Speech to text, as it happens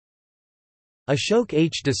Ashok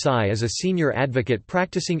Desai is a senior advocate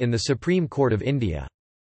practicing in the Supreme Court of India.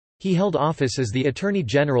 He held office as the Attorney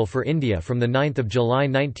General for India from 9 July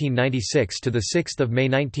 1996 to 6 May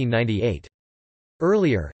 1998.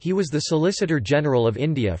 Earlier, he was the Solicitor General of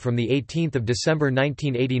India from 18 December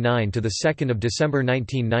 1989 to 2 December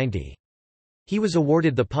 1990. He was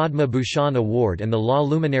awarded the Padma Bhushan Award and the Law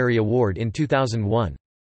Luminary Award in 2001.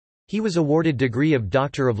 He was awarded degree of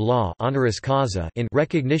Doctor of Law honoris causa in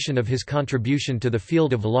recognition of his contribution to the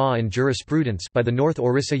field of law and jurisprudence by the North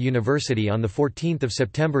Orissa University on 14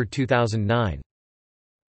 September 2009.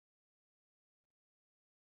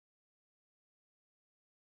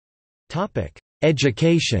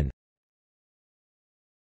 Education.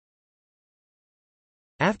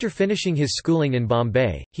 After finishing his schooling in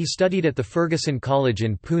Bombay, he studied at the Fergusson College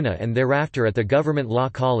in Pune and thereafter at the Government Law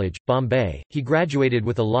College, Bombay. He graduated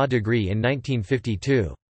with a law degree in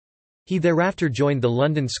 1952. He thereafter joined the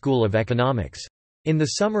London School of Economics. In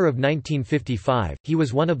the summer of 1955, he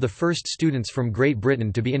was one of the first students from Great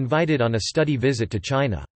Britain to be invited on a study visit to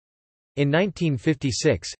China. In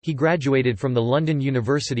 1956, he graduated from the London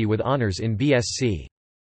University with honours in BSc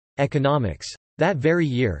Economics. That very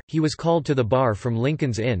year, he was called to the bar from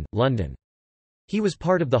Lincoln's Inn, London. He was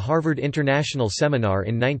part of the Harvard International Seminar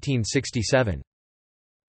in 1967.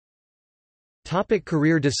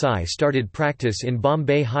 Career. Desai started practice in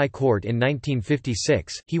Bombay High Court in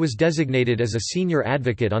 1956. He was designated as a senior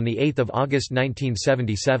advocate on 8 August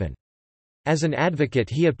 1977. As an advocate,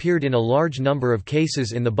 he appeared in a large number of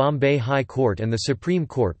cases in the Bombay High Court and the Supreme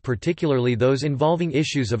Court, particularly those involving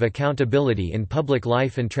issues of accountability in public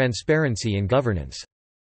life and transparency in governance.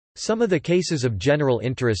 Some of the cases of general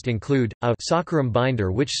interest include, a Sakaram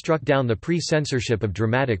Binder which struck down the pre-censorship of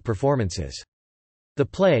dramatic performances. The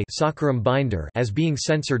play Sakaram Binder as being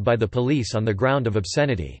censored by the police on the ground of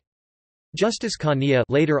obscenity. Justice Kania,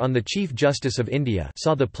 later on the Chief Justice of India,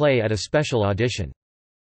 saw the play at a special audition.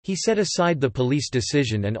 He set aside the police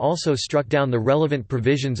decision and also struck down the relevant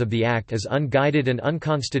provisions of the Act as unguided and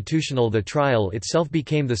unconstitutional. The trial itself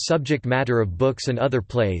became the subject matter of books and other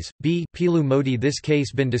plays. Pilu Modi. This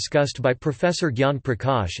case been discussed by Professor Gyan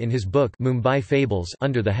Prakash in his book Mumbai Fables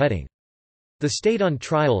under the heading The State on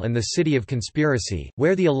Trial and the City of Conspiracy,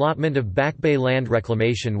 where the allotment of Back Bay land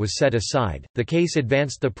reclamation was set aside. The case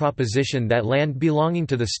advanced the proposition that land belonging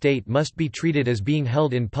to the state must be treated as being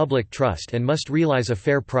held in public trust and must realize a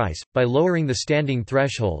fair price, by lowering the standing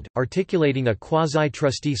threshold, articulating a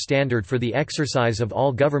quasi-trustee standard for the exercise of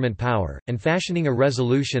all government power, and fashioning a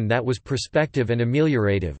resolution that was prospective and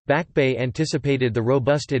ameliorative. Back Bay anticipated the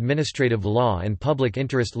robust administrative law and public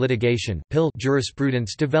interest litigation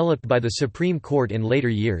jurisprudence developed by the Supreme Court in later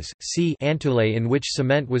years. See Antulay, in which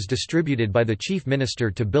cement was distributed by the Chief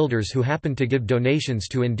Minister to builders who happened to give donations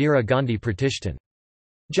to Indira Gandhi Pratishthan.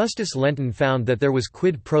 Justice Lenton found that there was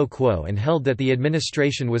quid pro quo and held that the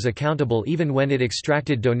administration was accountable even when it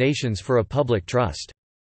extracted donations for a public trust.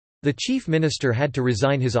 The Chief Minister had to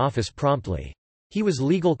resign his office promptly. He was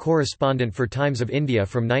legal correspondent for Times of India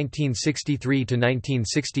from 1963 to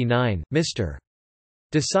 1969. Mr.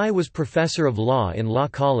 Desai was Professor of Law in Law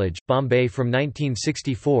College, Bombay from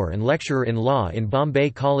 1964 and lecturer in law in Bombay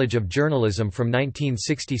College of Journalism from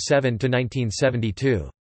 1967 to 1972.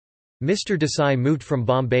 Mr. Desai moved from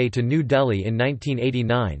Bombay to New Delhi in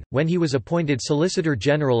 1989, when he was appointed Solicitor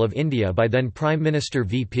General of India by then Prime Minister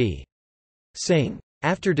V.P. Singh.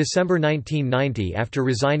 After December 1990, after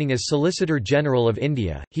resigning as Solicitor General of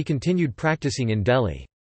India, he continued practicing in Delhi.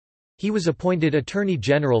 He was appointed Attorney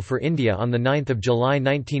General for India on 9 July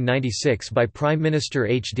 1996 by Prime Minister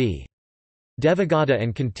H.D. Devegowda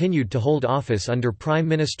and continued to hold office under Prime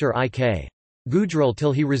Minister I.K. Gujral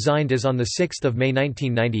till he resigned as on 6 May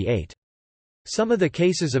 1998. Some of the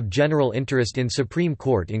cases of general interest in Supreme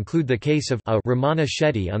Court include the case of Ramana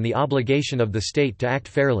Shetty on the obligation of the state to act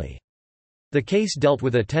fairly. The case dealt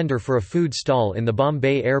with a tender for a food stall in the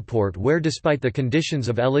Bombay airport where, despite the conditions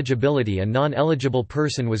of eligibility, a non-eligible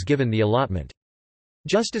person was given the allotment.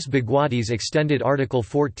 Justice Bhagwati's extended Article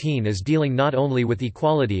 14 as dealing not only with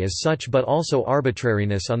equality as such but also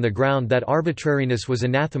arbitrariness on the ground that arbitrariness was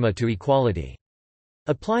anathema to equality.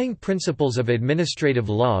 Applying principles of administrative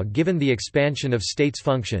law given the expansion of states'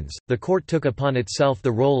 functions, the court took upon itself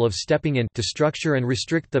the role of stepping in to structure and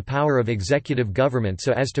restrict the power of executive government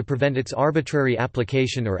so as to prevent its arbitrary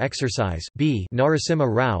application or exercise. Narasimha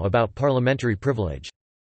Rao about parliamentary privilege.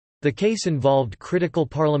 The case involved critical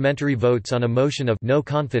parliamentary votes on a motion of no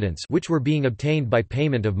confidence which were being obtained by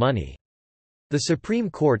payment of money. The Supreme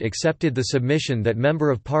Court accepted the submission that Member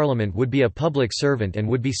of Parliament would be a public servant and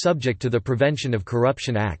would be subject to the Prevention of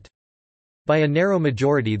Corruption Act. By a narrow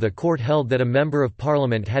majority the court held that a member of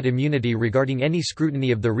parliament had immunity regarding any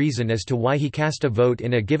scrutiny of the reason as to why he cast a vote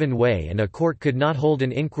in a given way, and a court could not hold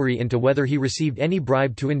an inquiry into whether he received any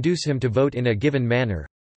bribe to induce him to vote in a given manner.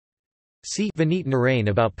 See Vineet Narain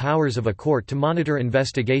about powers of a court to monitor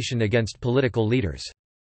investigation against political leaders.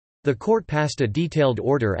 The court passed a detailed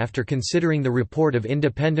order after considering the report of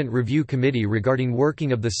Independent Review Committee regarding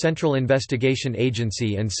working of the Central Investigation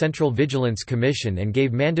Agency and Central Vigilance Commission and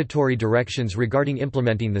gave mandatory directions regarding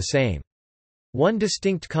implementing the same. One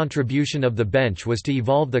distinct contribution of the bench was to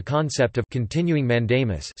evolve the concept of continuing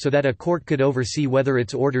mandamus so that a court could oversee whether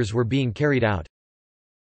its orders were being carried out.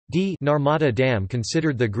 D. Narmada Dam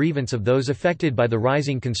considered the grievance of those affected by the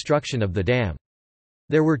rising construction of the dam.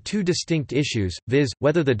 There were two distinct issues, viz.,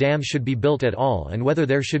 whether the dam should be built at all and whether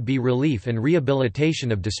there should be relief and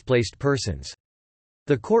rehabilitation of displaced persons.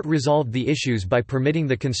 The court resolved the issues by permitting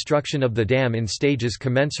the construction of the dam in stages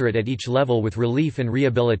commensurate at each level with relief and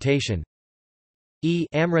rehabilitation. E.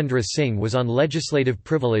 Amrendra Singh was on legislative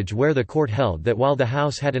privilege, where the court held that while the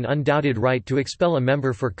House had an undoubted right to expel a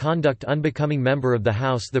member for conduct unbecoming member of the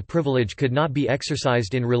House, the privilege could not be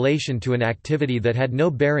exercised in relation to an activity that had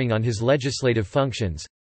no bearing on his legislative functions.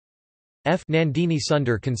 F. Nandini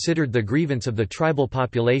Sundar considered the grievance of the tribal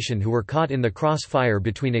population who were caught in the crossfire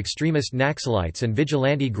between extremist Naxalites and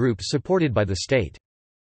vigilante groups supported by the state.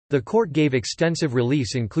 The court gave extensive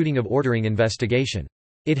release, including of ordering investigation.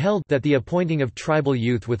 It held that the appointing of tribal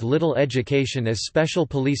youth with little education as special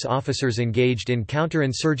police officers engaged in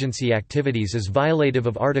counter-insurgency activities is violative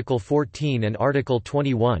of Article 14 and Article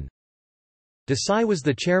 21. Desai was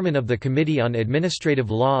the chairman of the Committee on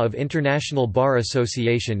Administrative Law of International Bar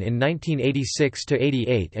Association in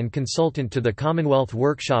 1986–88 and consultant to the Commonwealth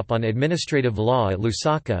Workshop on Administrative Law at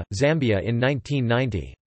Lusaka, Zambia in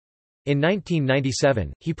 1990. In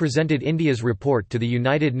 1997, he presented India's report to the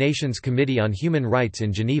United Nations Committee on Human Rights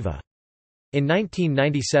in Geneva. In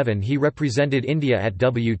 1997 he represented India at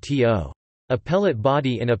WTO. Appellate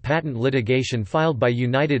body in a patent litigation filed by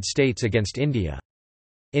United States against India.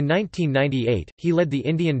 In 1998, he led the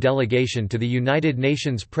Indian delegation to the United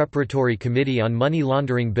Nations Preparatory Committee on Money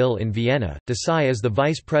Laundering Bill in Vienna. Desai is the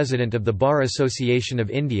Vice President of the Bar Association of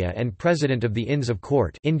India and President of the Inns of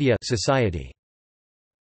Court India Society.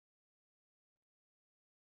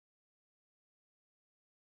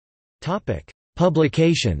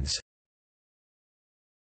 Publications.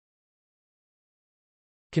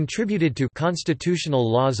 Contributed to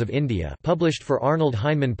Constitutional Laws of India, published for Arnold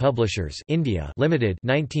Heinemann Publishers India Limited,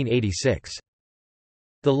 1986.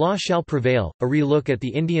 The Law Shall Prevail, a relook at the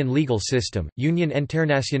Indian legal system, Union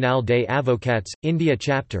Internationale des Avocats, India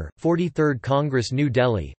Chapter, 43rd Congress New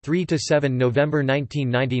Delhi, 3–7 November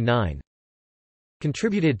 1999.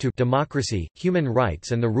 Contributed to Democracy, Human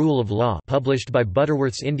Rights and the Rule of Law, published by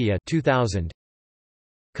Butterworths India, 2000.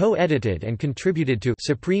 Co-edited and contributed to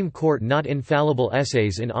Supreme Court Not Infallible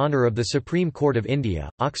Essays in Honour of the Supreme Court of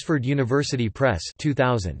India, Oxford University Press,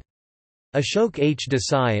 2000. Ashok H.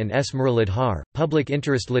 Desai and S. Muralidhar, Public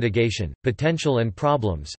Interest Litigation, Potential and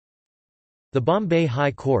Problems. The Bombay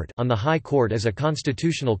High Court, On the High Court as a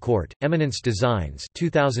Constitutional Court, Eminence Designs,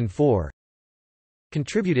 2004.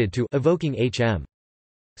 Contributed to Evoking H.M.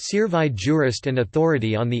 Sirvai Jurist and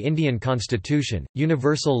Authority on the Indian Constitution,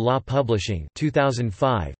 Universal Law Publishing,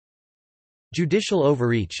 2005. Judicial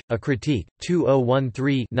Overreach, A Critique,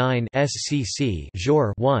 2013-9 SCC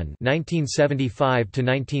Jor 1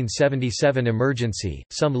 1975–1977 Emergency,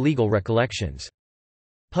 Some Legal Recollections.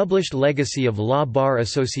 Published Legacy of Law Bar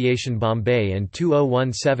Association Bombay and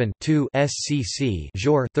 2017-2 SCC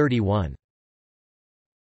Jor 31.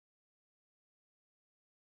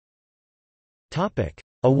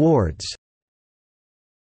 Awards.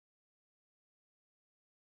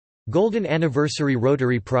 Golden Anniversary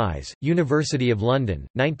Rotary Prize, University of London,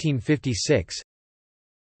 1956.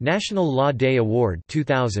 National Law Day Award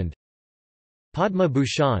 2000. Padma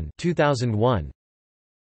Bhushan 2001.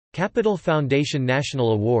 Capital Foundation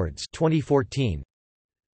National Awards 2014.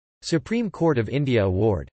 Supreme Court of India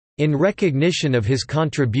Award in recognition of his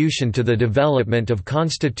contribution to the development of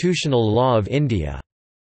constitutional law of India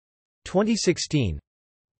 2016.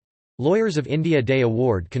 Lawyers of India Day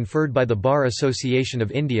Award conferred by the Bar Association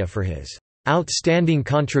of India for his outstanding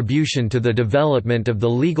contribution to the development of the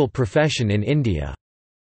legal profession in India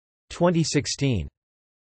 2016.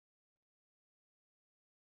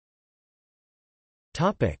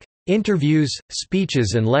 Topic: Interviews,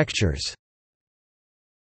 speeches and lectures.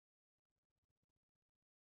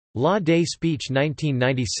 Law Day Speech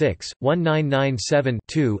 1996,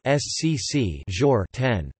 1997-2 SCC Jor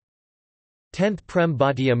 10. 10th Prem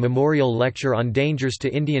Bhatia Memorial Lecture on Dangers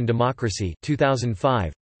to Indian Democracy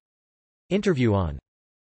 2005. Interview on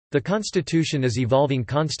The Constitution is Evolving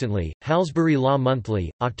Constantly, Halsbury Law Monthly,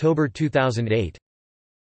 October 2008.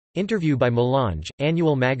 Interview by Melange,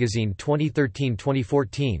 Annual Magazine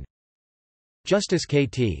 2013-2014. Justice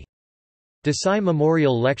K.T. Desai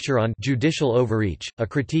Memorial Lecture on Judicial Overreach, A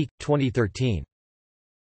Critique, 2013.